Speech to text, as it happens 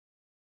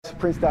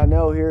Prince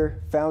Donnell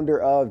here,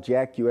 founder of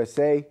Jack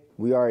USA.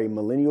 We are a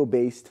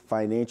millennial-based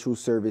financial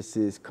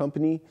services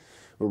company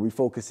where we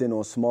focus in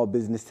on small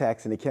business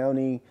tax and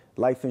accounting,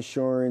 life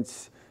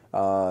insurance,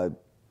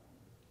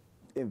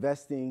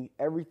 investing,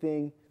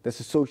 everything that's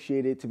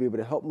associated to be able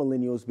to help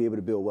millennials be able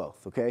to build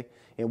wealth, okay?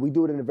 And we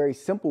do it in a very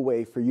simple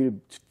way for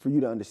you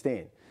to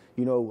understand.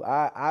 You know,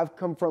 I've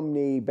come from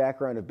the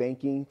background of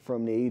banking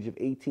from the age of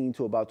 18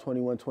 to about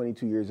 21,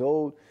 22 years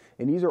old.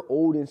 And these are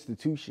old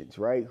institutions,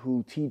 right,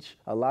 who teach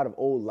a lot of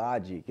old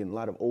logic and a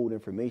lot of old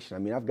information. I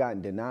mean, I've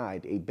gotten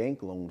denied a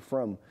bank loan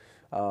from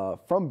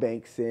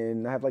banks,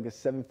 and I have like a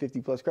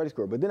 750 plus credit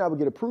score. But then I would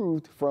get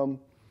approved from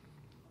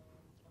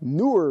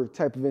newer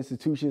type of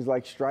institutions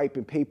like Stripe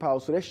and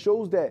PayPal. So that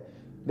shows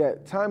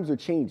that times are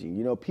changing.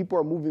 You know, people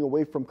are moving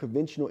away from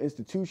conventional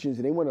institutions,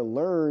 and they want to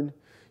learn,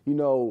 you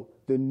know,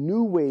 the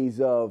new ways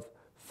of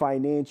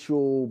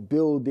financial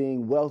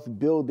building, wealth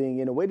building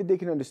in a way that they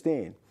can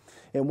understand.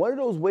 And one of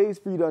those ways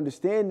for you to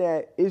understand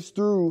that is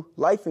through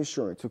life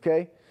insurance,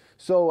 okay?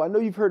 So I know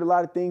you've heard a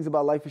lot of things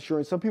about life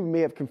insurance. Some people may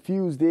have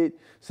confused it.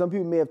 Some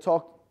people may have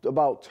talked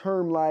about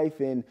term life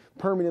and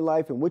permanent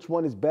life and which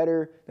one is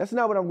better. That's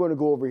not what I'm going to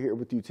go over here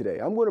with you today.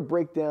 I'm going to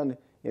break down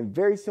in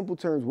very simple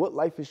terms what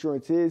life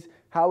insurance is,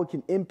 how it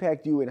can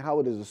impact you, and how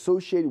it is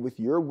associated with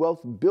your wealth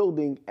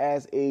building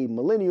as a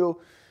millennial.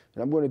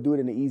 And I'm going to do it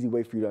in an easy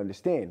way for you to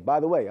understand. By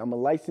the way, I'm a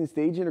licensed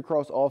agent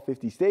across all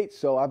 50 states.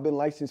 So I've been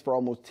licensed for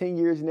almost 10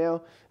 years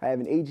now. I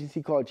have an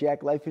agency called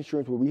Jack Life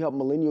Insurance where we help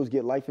millennials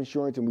get life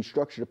insurance, and we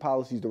structure the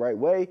policies the right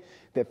way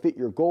that fit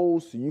your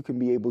goals so you can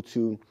be able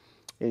to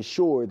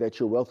ensure that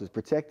your wealth is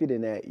protected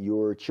and that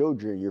your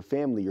children, your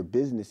family, your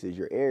businesses,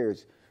 your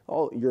heirs,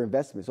 all your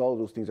investments, all of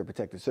those things are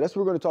protected. So that's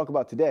what we're going to talk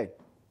about today.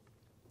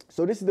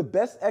 So this is the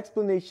best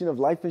explanation of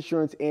life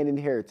insurance and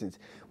inheritance,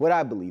 what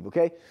I believe,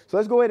 okay? So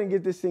let's go ahead and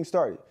get this thing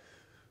started.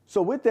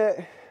 So with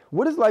that,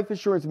 what does life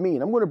insurance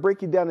mean? I'm going to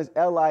break it down as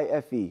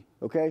L-I-F-E,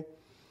 okay?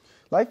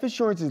 Life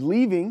insurance is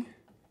leaving.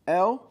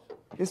 L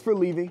is for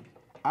leaving.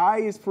 I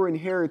is for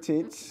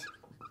inheritance,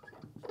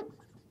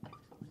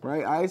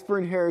 right? I is for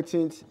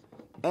inheritance.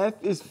 F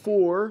is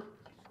for,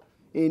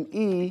 and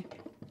E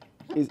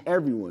is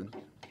everyone.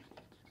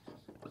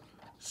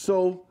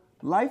 So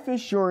life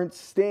insurance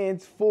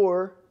stands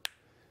for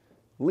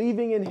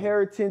leaving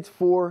inheritance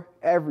for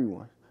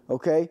everyone,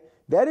 okay?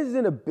 That's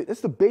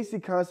the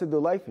basic concept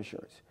of life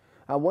insurance.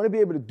 I want to be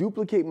able to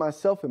duplicate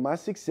myself and my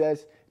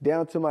success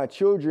down to my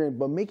children,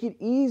 but make it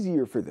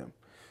easier for them.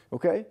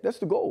 Okay, that's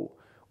the goal.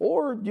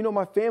 Or, you know,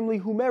 my family,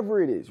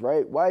 whomever it is,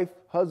 right? Wife,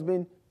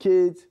 husband,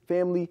 kids,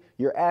 family,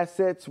 your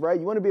assets, right?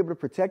 You want to be able to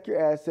protect your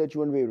assets.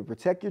 You want to be able to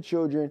protect your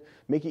children,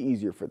 make it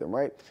easier for them,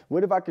 right?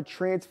 What if I could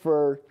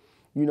transfer,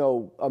 you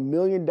know, $1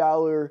 million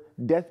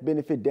death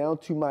benefit down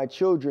to my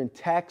children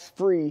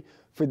tax-free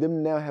for them to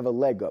now have a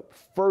leg up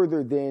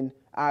further than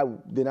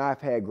I've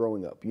had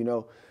growing up. You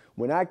know,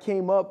 when I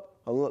came up,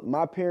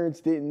 my parents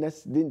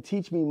didn't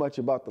teach me much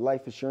about the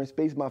life insurance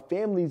space. My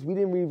families, we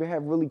didn't even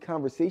have really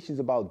conversations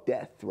about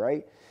death,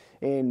 right?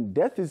 And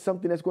death is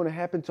something that's going to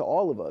happen to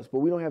all of us, but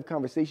we don't have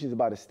conversations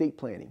about estate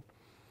planning.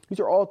 These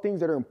are all things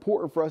that are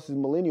important for us as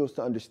millennials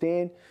to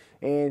understand,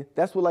 and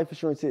that's what life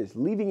insurance is,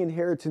 leaving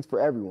inheritance for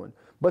everyone.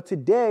 But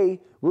today,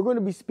 we're going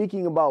to be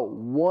speaking about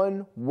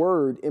one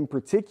word in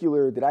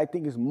particular that I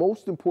think is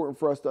most important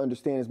for us to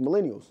understand as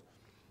millennials.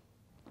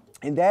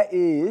 And that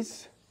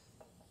is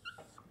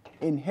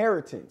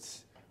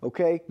inheritance,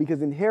 okay?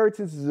 Because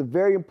inheritance is a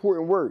very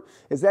important word.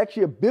 It's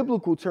actually a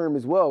biblical term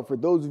as well. For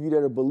those of you that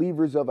are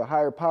believers of a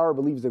higher power,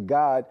 believers of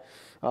God,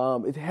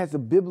 it has a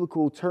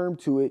biblical term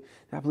to it.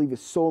 I believe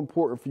it's so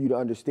important for you to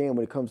understand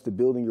when it comes to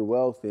building your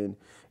wealth and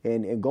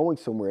going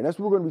somewhere. And that's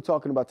what we're going to be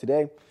talking about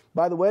today.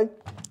 By the way,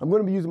 I'm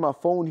going to be using my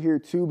phone here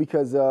too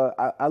because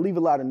I leave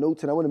a lot of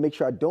notes, and I want to make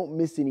sure I don't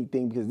miss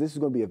anything because this is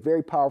going to be a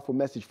very powerful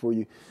message for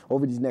you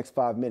over these next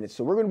 5 minutes.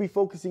 So we're going to be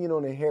focusing in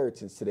on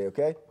inheritance today,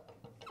 okay?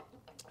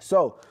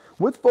 So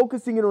with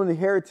focusing in on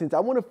inheritance, I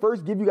want to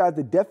first give you guys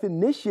the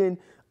definition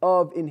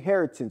of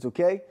inheritance,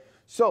 okay?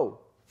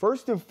 So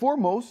first and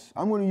foremost,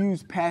 I'm going to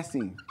use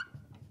passing,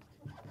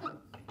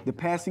 the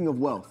passing of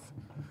wealth.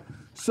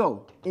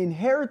 So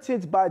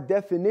inheritance by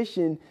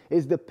definition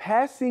is the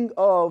passing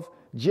of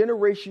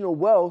generational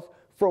wealth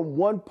from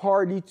one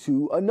party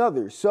to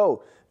another.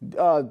 So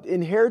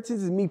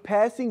inheritance is me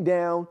passing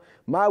down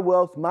my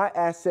wealth, my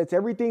assets,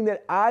 everything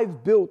that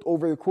I've built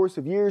over the course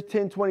of years,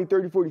 10, 20,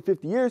 30, 40,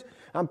 50 years.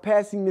 I'm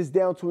passing this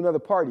down to another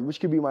party, which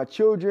could be my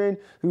children,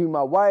 could be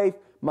my wife,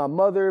 my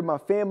mother, my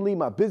family,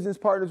 my business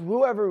partners,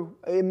 whoever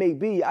it may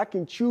be. I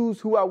can choose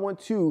who I want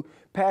to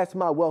pass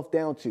my wealth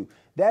down to.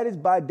 That is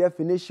by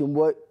definition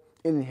what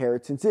an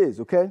inheritance is,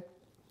 okay?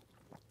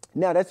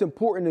 Now, that's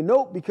important to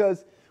note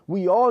because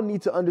we all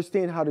need to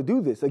understand how to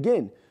do this.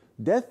 Again,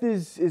 death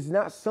is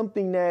not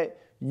something that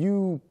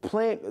you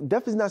plan.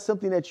 Death is not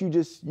something that you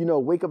just,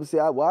 wake up and say,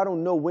 well, I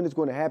don't know when it's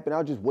going to happen.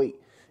 I'll just wait.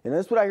 And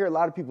that's what I hear a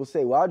lot of people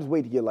say. Well, I'll just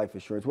wait to get life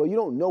insurance. Well, you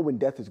don't know when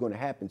death is going to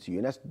happen to you.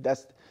 And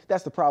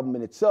that's the problem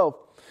in itself,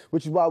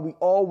 which is why we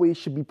always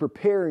should be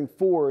preparing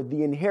for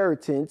the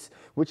inheritance,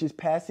 which is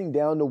passing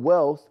down the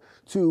wealth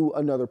to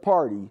another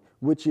party,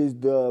 which is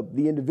the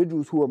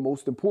individuals who are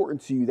most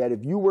important to you, that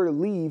if you were to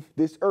leave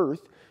this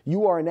earth,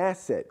 you are an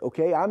asset,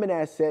 okay? I'm an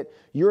asset.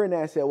 You're an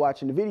asset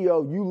watching the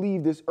video. You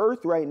leave this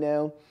earth right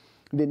now,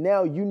 then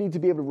now you need to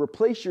be able to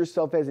replace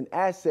yourself as an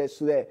asset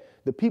so that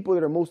the people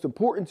that are most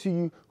important to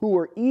you who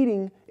are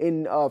eating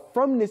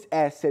from this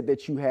asset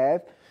that you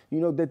have,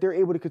 that they're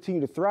able to continue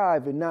to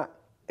thrive and not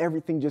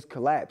everything just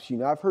collapse.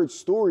 I've heard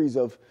stories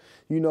of,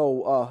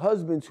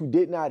 husbands who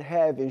did not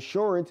have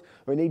insurance,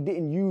 or they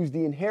didn't use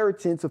the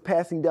inheritance of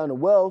passing down the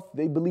wealth.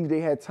 They believed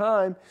they had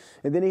time,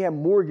 and then they had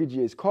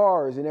mortgages,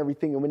 cars, and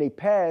everything. And when they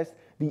passed,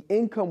 the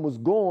income was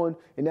gone,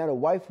 and now the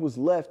wife was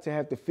left to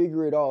have to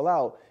figure it all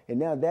out. And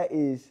now that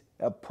is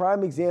a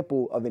prime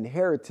example of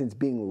inheritance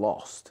being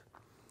lost.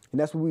 And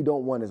that's what we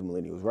don't want as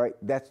millennials, right?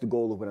 That's the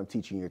goal of what I'm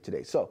teaching here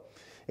today. So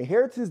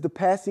inheritance is the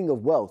passing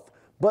of wealth.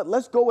 But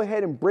let's go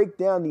ahead and break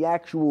down the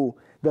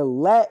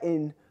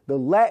Latin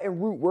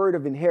root word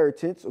of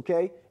inheritance,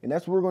 okay? And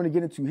that's what we're going to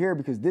get into here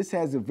because this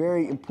has a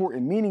very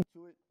important meaning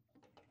to it.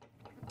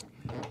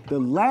 The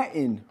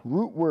Latin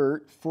root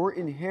word for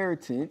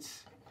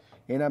inheritance,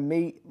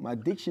 and my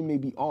diction may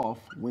be off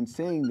when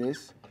saying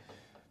this.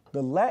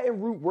 The Latin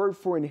root word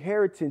for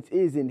inheritance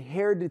is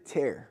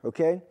inheritare,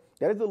 okay?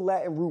 That is the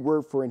Latin root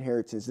word for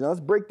inheritance. Now let's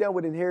break down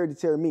what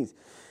inheritare means.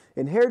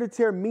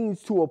 Inheritare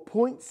means to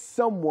appoint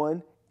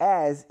someone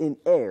as an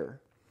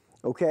heir,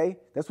 okay?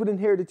 That's what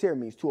inheritare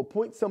means, to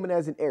appoint someone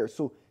as an heir.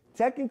 So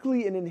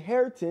technically an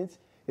inheritance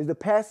is the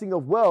passing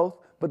of wealth,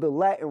 but the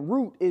Latin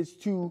root is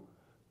to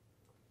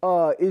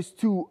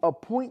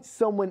appoint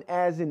someone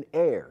as an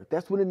heir.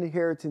 That's what an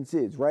inheritance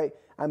is, right?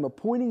 I'm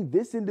appointing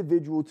this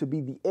individual to be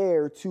the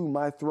heir to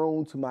my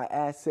throne, to my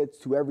assets,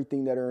 to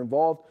everything that are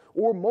involved,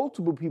 or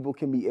multiple people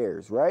can be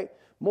heirs, right?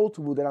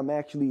 Multiple that I'm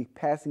actually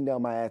passing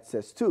down my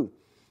assets to.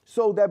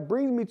 So that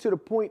brings me to the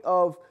point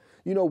of,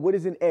 what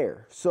is an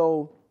heir?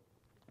 So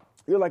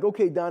you're like,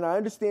 okay, Don, I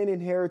understand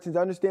inheritance.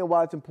 I understand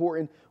why it's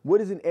important.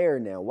 What is an heir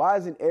now? Why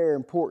is an heir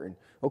important?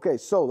 Okay,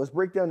 so let's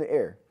break down the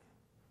heir.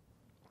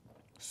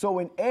 So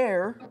an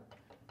heir,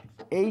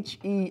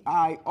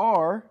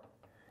 H-E-I-R,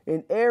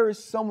 an heir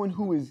is someone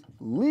who is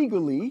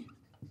legally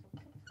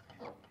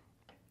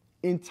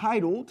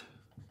entitled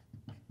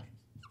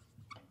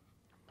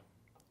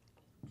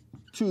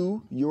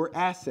to your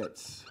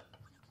assets.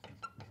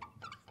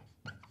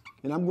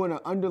 And I'm going to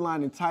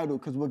underline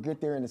entitled because we'll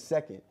get there in a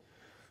second.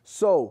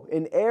 So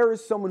an heir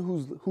is someone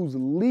who's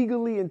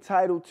legally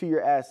entitled to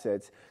your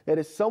assets. That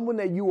is someone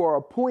that you are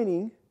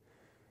appointing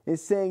and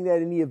saying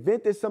that in the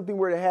event that something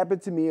were to happen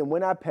to me and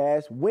when I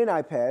pass,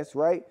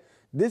 right?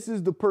 This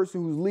is the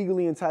person who's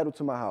legally entitled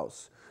to my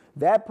house.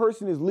 That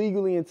person is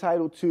legally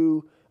entitled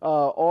to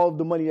all of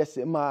the money that's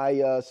in my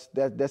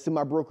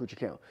brokerage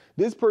account.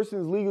 This person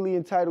is legally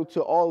entitled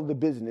to all of the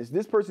business.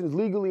 This person is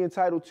legally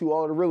entitled to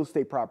all of the real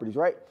estate properties,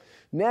 right?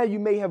 Now you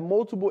may have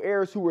multiple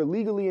heirs who are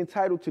legally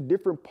entitled to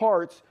different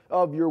parts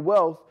of your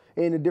wealth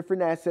and the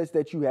different assets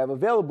that you have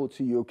available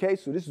to you, okay?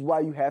 So this is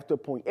why you have to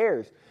appoint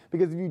heirs.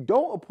 Because if you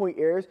don't appoint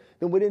heirs,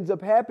 then what ends up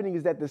happening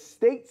is that the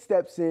state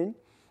steps in,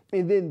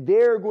 and then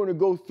they're going to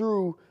go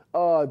through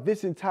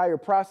this entire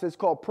process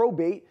called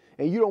probate,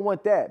 and you don't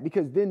want that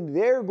because then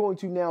they're going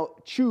to now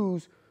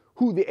choose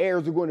who the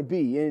heirs are going to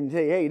be and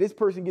say, hey, this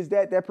person gets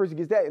that person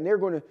gets that, and they're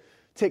going to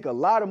take a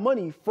lot of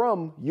money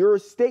from your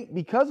estate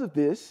because of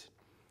this,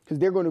 because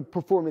they're going to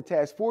perform the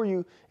task for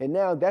you, and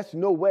now that's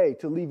no way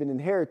to leave an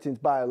inheritance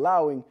by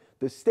allowing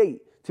the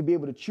state to be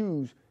able to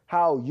choose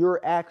how your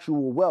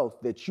actual wealth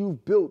that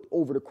you've built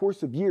over the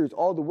course of years,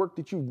 all the work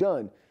that you've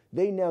done,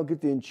 they now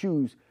get to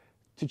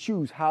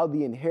choose how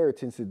the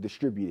inheritance is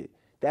distributed.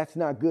 That's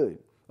not good,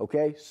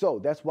 okay? So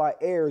that's why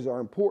heirs are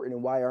important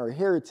and why our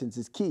inheritance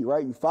is key,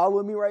 right? You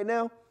following me right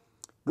now?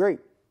 Great.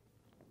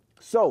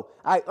 So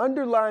I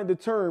underlined the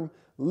term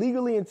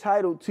legally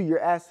entitled to your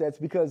assets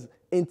because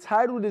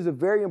entitled is a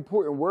very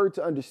important word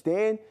to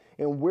understand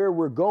and where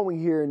we're going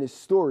here in this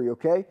story,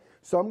 okay?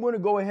 So I'm going to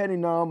go ahead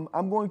and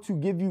I'm going to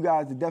give you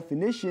guys the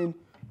definition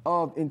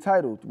of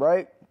entitled,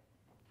 right?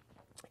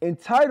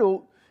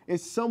 Entitled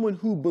is someone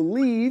who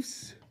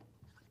believes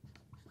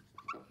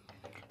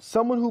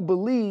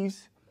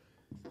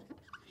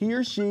he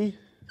or she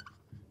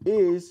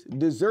is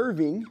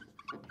deserving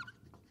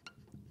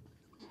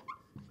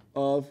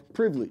of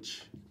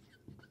privilege.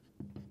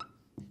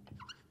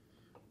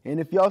 And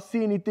if y'all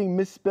see anything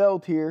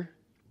misspelled here,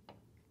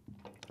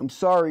 I'm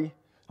sorry.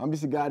 I'm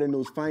just a guy that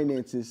knows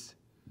finances.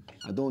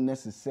 I don't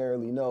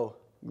necessarily know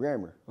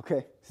grammar,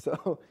 okay?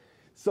 So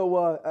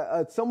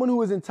someone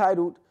who is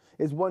entitled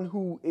is one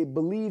who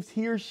believes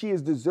he or she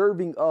is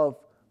deserving of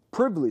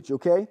privilege,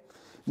 okay?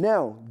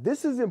 Now,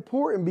 this is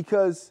important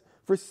because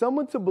for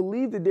someone to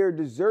believe that they're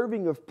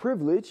deserving of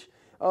privilege,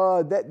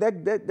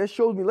 that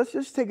shows me, let's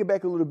just take it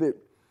back a little bit.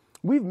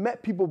 we've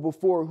met people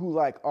before who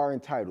like are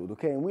entitled,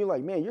 okay? And we're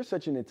like, man, you're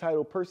such an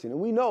entitled person. And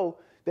we know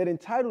that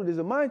entitled is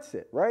a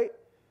mindset, right?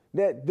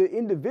 That the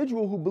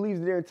individual who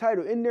believes they're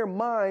entitled, in their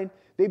mind,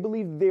 they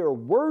believe they are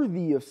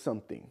worthy of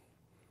something,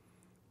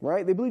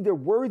 right? They believe they're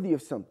worthy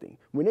of something.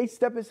 When they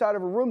step inside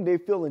of a room, they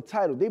feel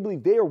entitled. They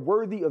believe they are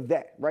worthy of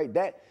that, right?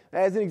 That,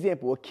 as an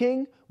example, a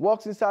king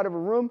walks inside of a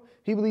room,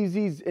 he believes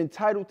he's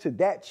entitled to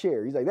that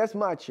chair. He's like, that's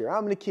my chair.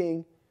 I'm the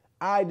king.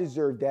 I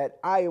deserve that.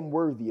 I am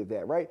worthy of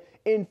that, right?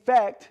 In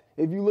fact,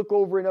 if you look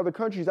over in other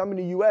countries, I'm in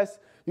the U.S.,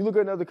 you look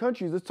at other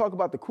countries, let's talk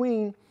about the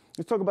Queen.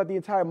 Let's talk about the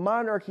entire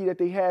monarchy that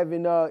they have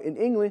in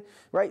England,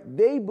 right?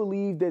 They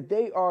believe that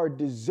they are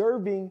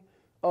deserving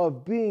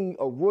of being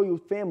a royal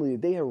family,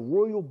 that they have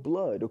royal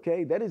blood,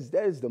 okay? That is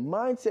the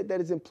mindset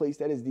that is in place.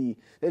 That is the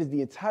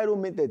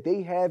entitlement that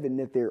they have and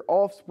that their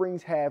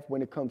offsprings have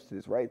when it comes to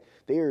this, right?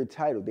 They are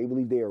entitled. They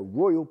believe they are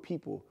royal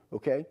people,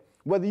 okay?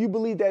 Whether you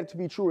believe that to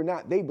be true or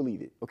not, they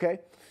believe it, okay?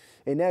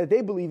 And now that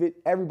they believe it,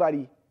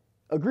 everybody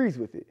agrees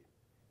with it.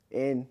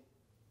 And,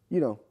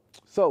 you know,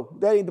 so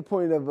that ain't the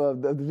point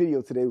of the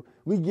video today.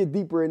 We get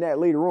deeper in that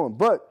later on.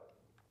 But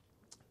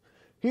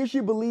here she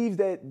believes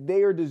that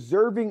they are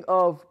deserving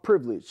of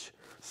privilege.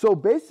 So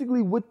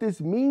basically what this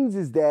means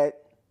is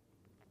that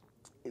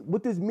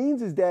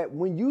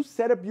when you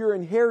set up your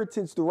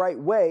inheritance the right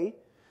way,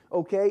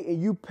 okay,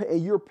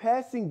 and you're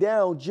passing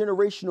down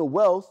generational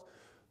wealth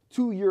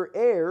to your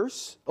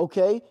heirs,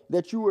 okay,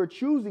 that you are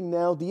choosing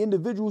now, the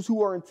individuals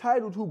who are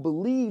entitled, who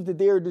believe that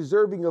they are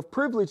deserving of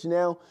privilege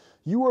now,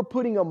 you are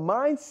putting a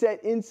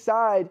mindset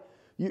inside,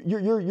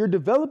 you're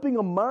developing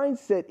a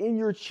mindset in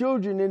your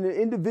children and the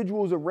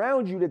individuals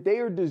around you that they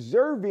are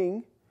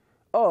deserving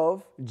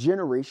of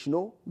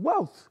generational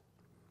wealth.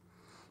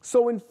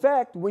 So in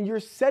fact, when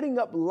you're setting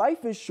up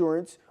life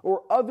insurance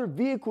or other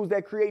vehicles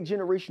that create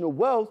generational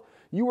wealth,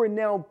 you are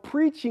now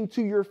preaching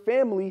to your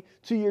family,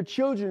 to your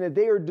children, that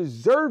they are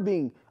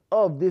deserving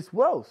of this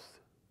wealth,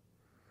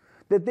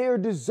 that they are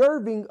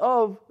deserving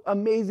of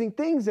amazing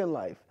things in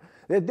life,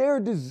 that they are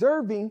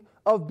deserving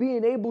of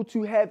being able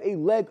to have a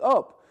leg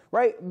up,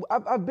 right?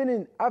 I've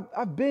been,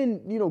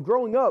 you know,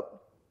 growing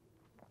up,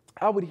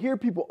 I would hear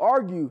people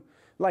argue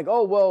like,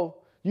 oh, well,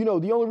 you know,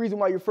 the only reason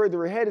why you're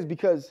further ahead is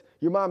because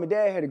your mom and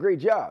dad had a great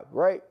job,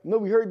 right? No,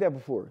 we heard that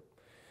before.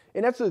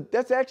 And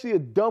that's actually a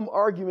dumb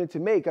argument to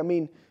make. I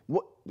mean,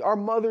 our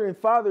mother and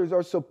fathers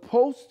are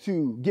supposed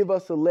to give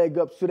us a leg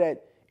up so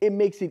that it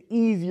makes it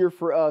easier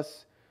for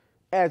us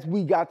as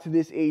we got to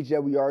this age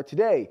that we are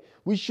today.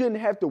 We shouldn't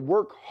have to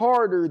work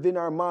harder than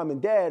our mom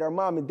and dad. Our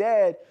mom and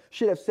dad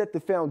should have set the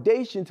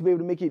foundation to be able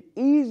to make it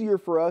easier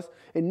for us.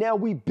 And now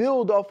we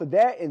build off of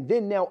that. And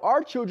then now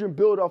our children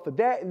build off of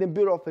that and then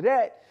build off of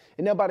that.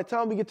 And now by the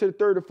time we get to the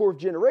third or fourth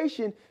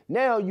generation,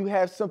 now you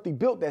have something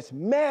built that's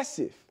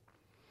massive.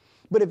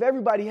 But if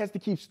everybody has to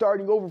keep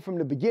starting over from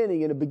the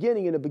beginning,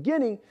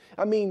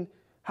 I mean,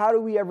 how do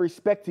we ever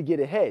expect to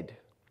get ahead?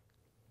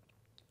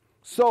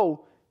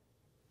 So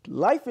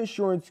life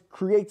insurance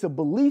creates a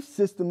belief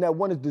system that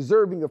one is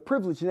deserving of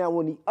privilege. Now,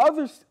 on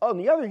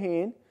the other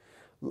hand,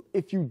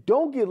 if you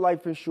don't get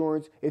life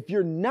insurance, if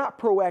you're not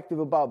proactive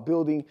about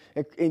building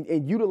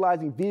and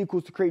utilizing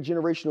vehicles to create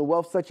generational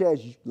wealth, such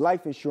as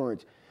life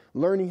insurance,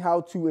 learning how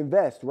to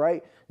invest,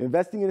 right?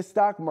 Investing in the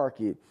stock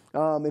market,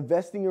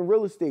 investing in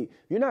real estate.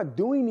 You're not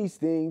doing these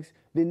things,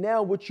 then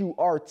now what you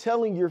are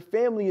telling your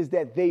family is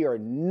that they are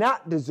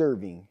not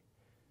deserving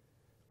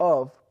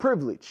of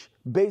privilege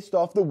based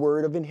off the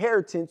word of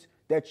inheritance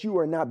that you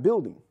are not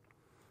building.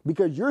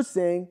 Because you're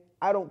saying,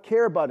 I don't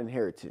care about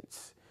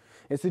inheritance.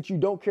 And since you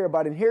don't care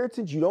about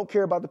inheritance, you don't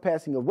care about the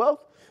passing of wealth,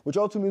 which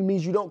ultimately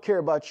means you don't care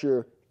about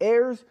your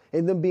heirs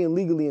and them being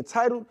legally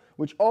entitled,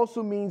 which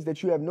also means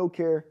that you have no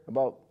care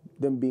about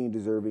them being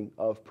deserving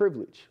of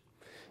privilege.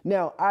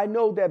 Now, I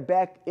know that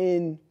back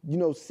in,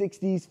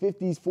 60s,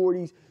 50s,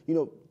 40s,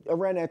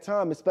 around that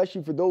time,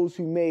 especially for those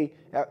who may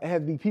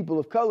have been people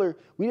of color,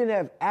 we didn't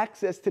have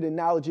access to the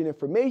knowledge and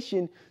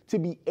information to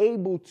be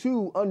able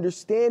to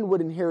understand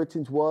what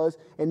inheritance was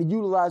and to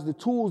utilize the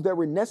tools that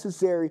were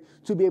necessary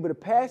to be able to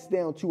pass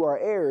down to our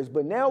heirs.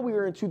 But now we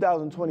are in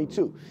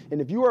 2022.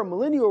 And if you are a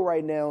millennial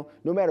right now,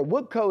 no matter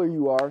what color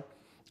you are,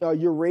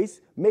 your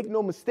race, make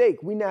no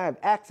mistake, we now have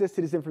access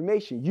to this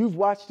information. You've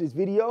watched this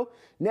video.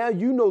 Now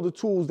you know the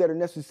tools that are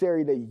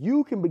necessary that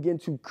you can begin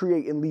to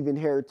create and leave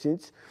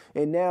inheritance.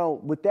 And now,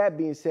 with that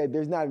being said,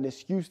 there's not an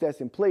excuse that's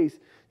in place.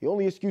 The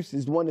only excuse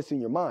is the one that's in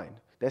your mind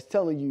that's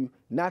telling you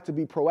not to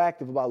be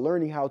proactive about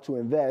learning how to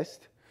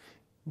invest,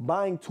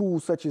 buying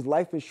tools such as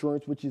life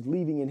insurance, which is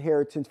leaving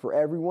inheritance for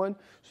everyone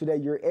so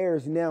that your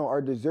heirs now are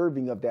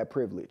deserving of that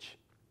privilege.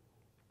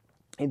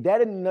 And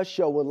that in a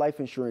nutshell what life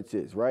insurance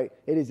is, right?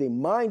 It is a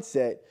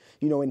mindset.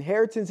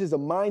 Inheritance is a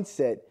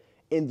mindset,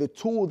 and the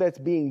tool that's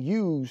being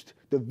used,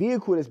 the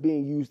vehicle that's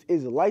being used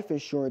is life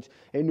insurance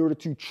in order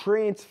to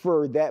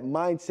transfer that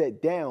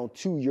mindset down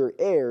to your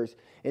heirs.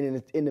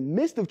 And in the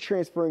midst of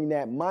transferring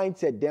that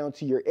mindset down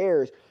to your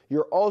heirs,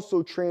 you're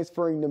also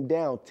transferring them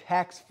down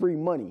tax-free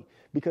money,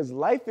 because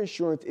life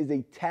insurance is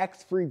a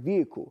tax-free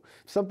vehicle.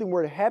 If something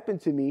were to happen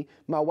to me,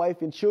 my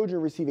wife and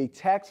children receive a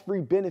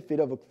tax-free benefit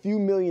of a few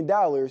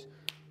 $1,000,000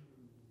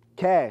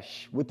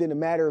 cash within a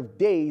matter of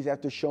days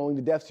after showing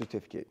the death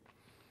certificate.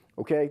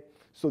 Okay?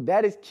 So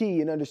that is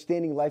key in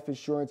understanding life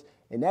insurance,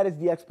 and that is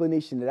the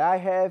explanation that I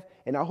have,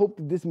 and I hope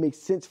that this makes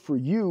sense for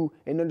you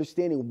in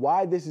understanding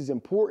why this is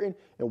important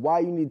and why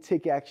you need to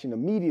take action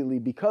immediately,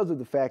 because of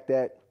the fact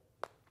that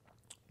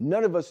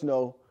none of us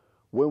know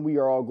when we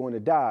are all going to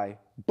die,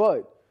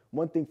 but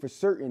one thing for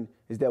certain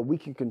is that we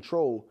can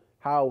control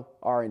how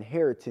our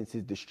inheritance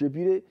is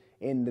distributed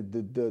and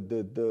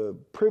the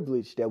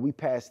privilege that we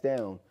pass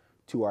down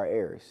to our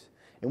heirs.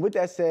 And with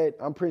that said,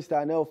 I'm Prince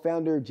Donnell,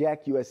 founder of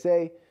Jack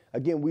USA.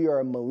 Again, we are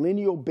a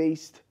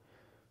millennial-based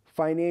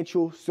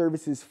financial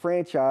services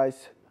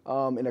franchise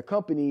and a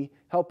company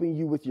helping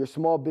you with your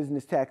small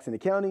business tax and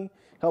accounting,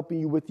 helping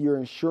you with your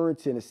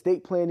insurance and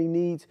estate planning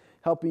needs,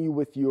 helping you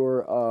with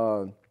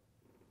your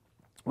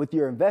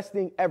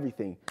investing,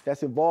 everything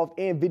that's involved,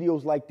 and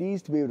videos like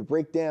these to be able to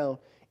break down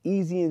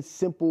easy and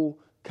simple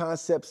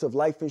concepts of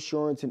life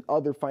insurance and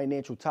other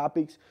financial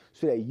topics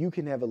so that you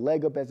can have a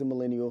leg up as a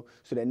millennial,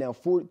 so that now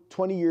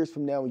 20 years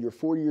from now, when you're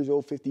 40 years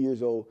old, 50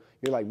 years old,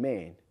 you're like,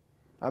 man,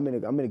 I'm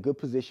in a good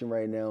position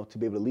right now to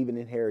be able to leave an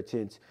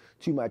inheritance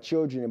to my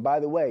children. And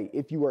by the way,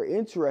 if you are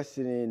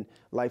interested in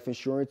life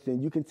insurance, then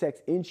you can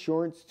text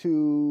insurance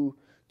to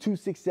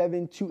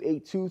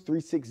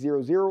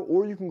 267-282-3600,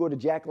 or you can go to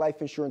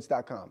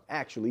jacklifeinsurance.com.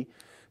 Actually,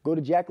 go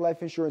to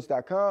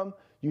jacklifeinsurance.com.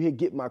 You hit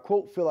get my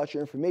quote, fill out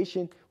your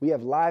information. We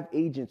have live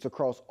agents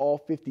across all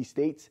 50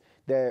 states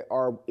that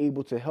are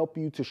able to help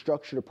you to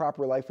structure the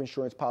proper life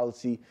insurance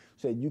policy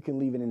so that you can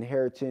leave an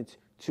inheritance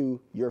to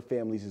your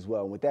families as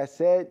well. And with that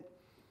said,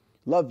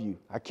 love you.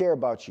 I care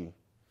about you.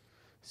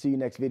 See you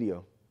next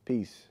video.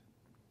 Peace.